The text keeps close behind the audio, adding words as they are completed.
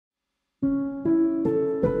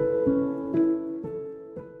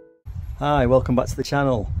Hi, welcome back to the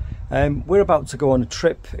channel. We're about to go on a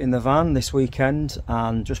trip in the van this weekend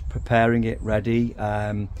and just preparing it ready.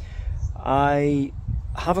 I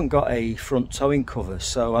haven't got a front towing cover,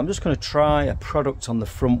 so I'm just going to try a product on the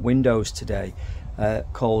front windows today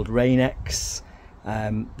called Rainex.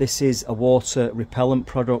 This is a water repellent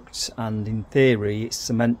product, and in theory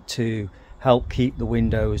it's meant to help keep the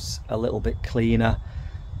windows a little bit cleaner.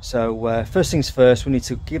 So first things first, we need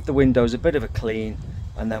to give the windows a bit of a clean,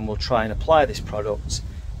 and then we'll try and apply this product,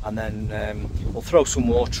 and then we'll throw some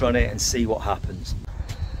water on it and see what happens.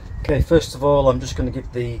 Okay, first of all I'm just going to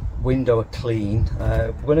give the window a clean.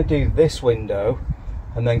 We're going to do this window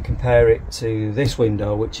and then compare it to this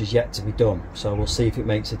window, which is yet to be done, so we'll see if it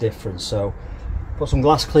makes a difference. So put some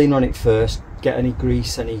glass cleaner on it first, get any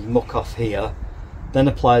grease, any muck off here, then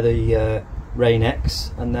apply the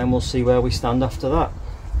Rainex, and then we'll see where we stand after that.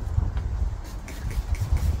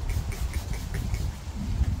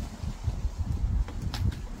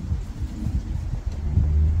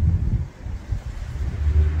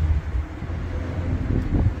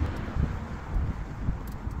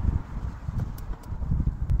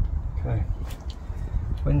 Okay,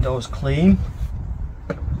 windows clean.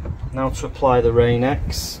 Now to apply the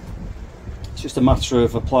Rainex. It's just a matter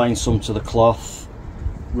of applying some to the cloth,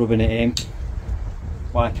 rubbing it in,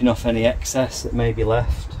 wiping off any excess that may be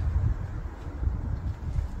left.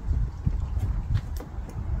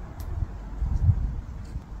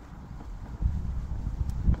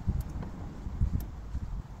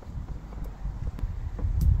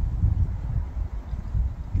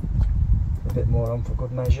 A bit more on for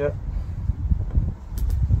good measure.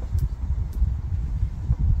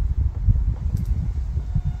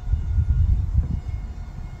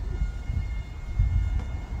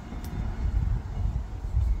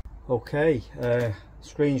 Okay,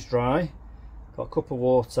 screen's dry, got a cup of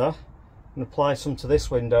water, and apply some to this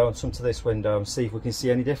window and some to this window and see if we can see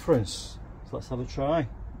any difference. So let's have a try.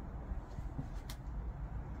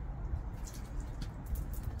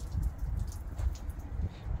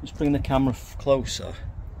 Just bring the camera closer.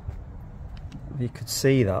 You could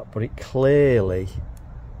see that, but it clearly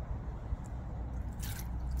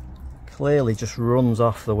just runs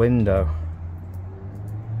off the window.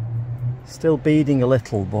 Still beading a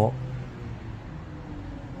little, but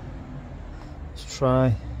let's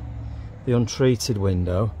try the untreated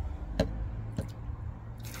window.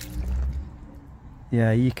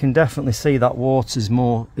 Yeah, you can definitely see that water's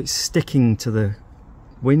more, it's sticking to the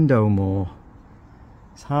window more.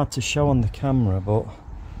 It's hard to show on the camera, but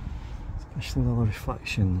especially with all the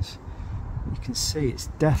reflections, you can see it's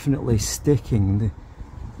definitely sticking.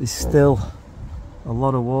 There's still a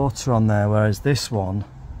lot of water on there, whereas this one,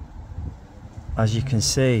 as you can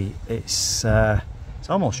see, it's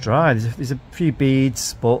almost dry. There's a few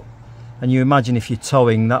beads, and you imagine if you're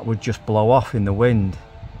towing, that would just blow off in the wind.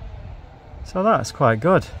 So that's quite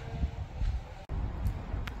good.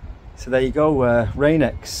 So there you go,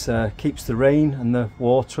 Rainex keeps the rain and the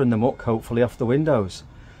water and the muck hopefully off the windows.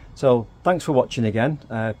 So thanks for watching again.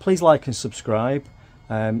 Please like and subscribe.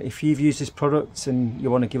 If you've used this product and you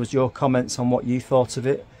want to give us your comments on what you thought of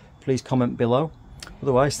it, please comment below.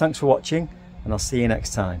 Otherwise, thanks for watching, and I'll see you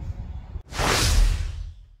next time.